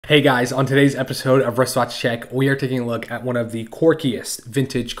Hey guys, on today's episode of Wristwatch Check, we are taking a look at one of the quirkiest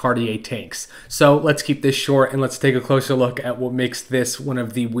vintage Cartier tanks. So let's keep this short and let's take a closer look at what makes this one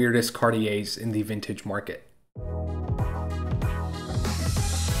of the weirdest Cartiers in the vintage market.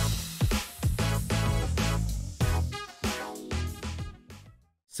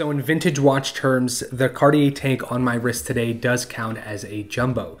 So in vintage watch terms, the Cartier tank on my wrist today does count as a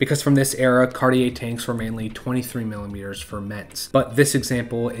jumbo, because from this era, Cartier tanks were mainly 23mm for men's. But this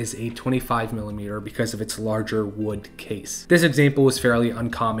example is a 25mm because of its larger wood case. This example is fairly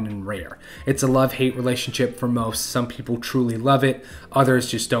uncommon and rare. It's a love-hate relationship for most. Some people truly love it, others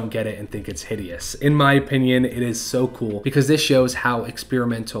just don't get it and think it's hideous. In my opinion, it is so cool because this shows how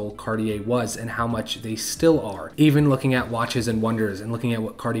experimental Cartier was and how much they still are. Even looking at Watches and Wonders and looking at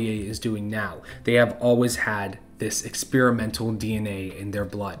what Cartier is doing now, they have always had this experimental DNA in their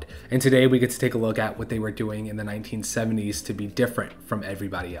blood. And today we get to take a look at what they were doing in the 1970s to be different from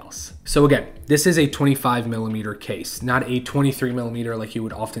everybody else. So again, this is a 25mm case, not a 23mm like you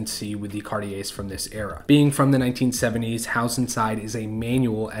would often see with the Cartiers from this era. Being from the 1970s, housed inside is a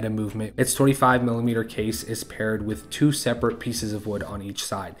manual at a movement. Its 25mm case is paired with two separate pieces of wood on each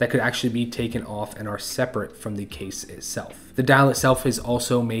side that could actually be taken off and are separate from the case itself. The dial itself is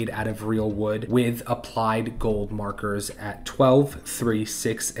also made out of real wood with applied gold markers at 12, 3,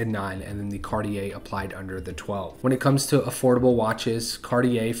 6, and 9, and then the Cartier applied under the 12. When it comes to affordable watches,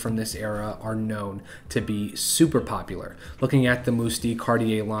 Cartier from this era are known to be super popular. Looking at the Mousse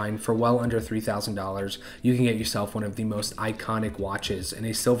Cartier line, for well under $3,000, you can get yourself one of the most iconic watches in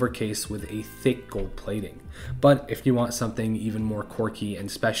a silver case with a thick gold plating. But if you want something even more quirky and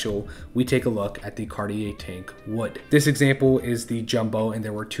special, we take a look at the Cartier Tank Wood. This example is the jumbo, and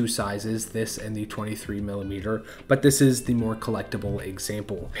there were two sizes, this and the 23mm, but this is the more collectible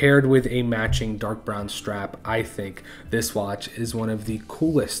example. Paired with a matching dark brown strap, I think this watch is one of the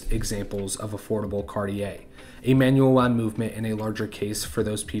coolest examples of affordable Cartier. A manual on movement in a larger case for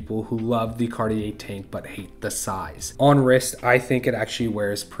those people who love the Cartier tank but hate the size. On wrist, I think it actually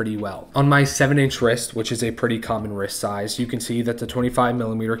wears pretty well. On my 7-inch wrist, which is a pretty common wrist size, you can see that the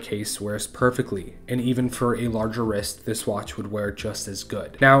 25mm case wears perfectly, and even for a larger wrist, this watch would wear just as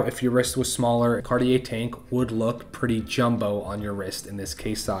good. Now, if your wrist was smaller, Cartier tank would look pretty jumbo on your wrist in this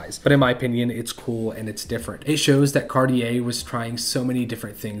case size, but in my opinion, it's cool and it's different. It shows that Cartier was trying so many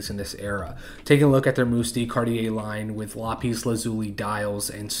different things in this era. Taking a look at their Mousse Cartier line with lapis lazuli dials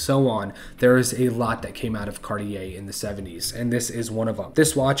and so on, there is a lot that came out of Cartier in the 70s, and this is one of them.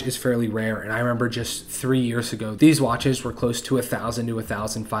 This watch is fairly rare, and I remember just 3 years ago, these watches were close to $1,000 to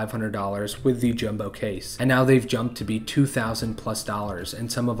 $1,500 with the jumbo case, and now they've jumped to be $2,000+,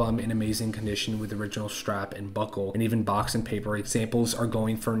 and some of them in amazing condition with original strap and buckle, and even box and paper examples are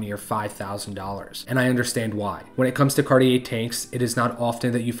going for near $5,000, and I understand why. When it comes to Cartier tanks, it is not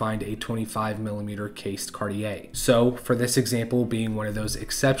often that you find a 25mm cased Cartier. So for this example being one of those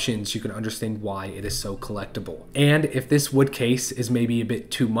exceptions, you can understand why it is so collectible. And if this wood case is maybe a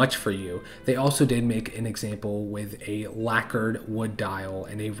bit too much for you, they also did make an example with a lacquered wood dial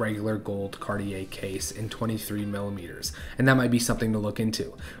and a regular gold Cartier case in 23mm, and that might be something to look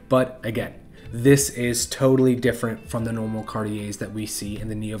into. But again, this is totally different from the normal Cartiers that we see in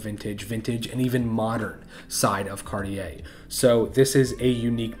the neo-vintage, vintage, and even modern side of Cartier. So this is a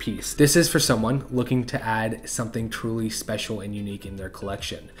unique piece. This is for someone looking to add something truly special and unique in their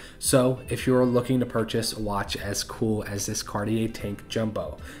collection. So if you're looking to purchase a watch as cool as this Cartier Tank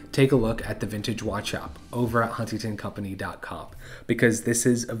Jumbo, take a look at the Vintage Watch Shop over at huntingtoncompany.com, because this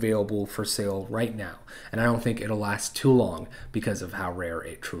is available for sale right now, and I don't think it'll last too long because of how rare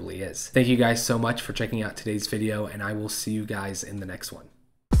it truly is. Thank you guys so much for checking out today's video, and I will see you guys in the next one.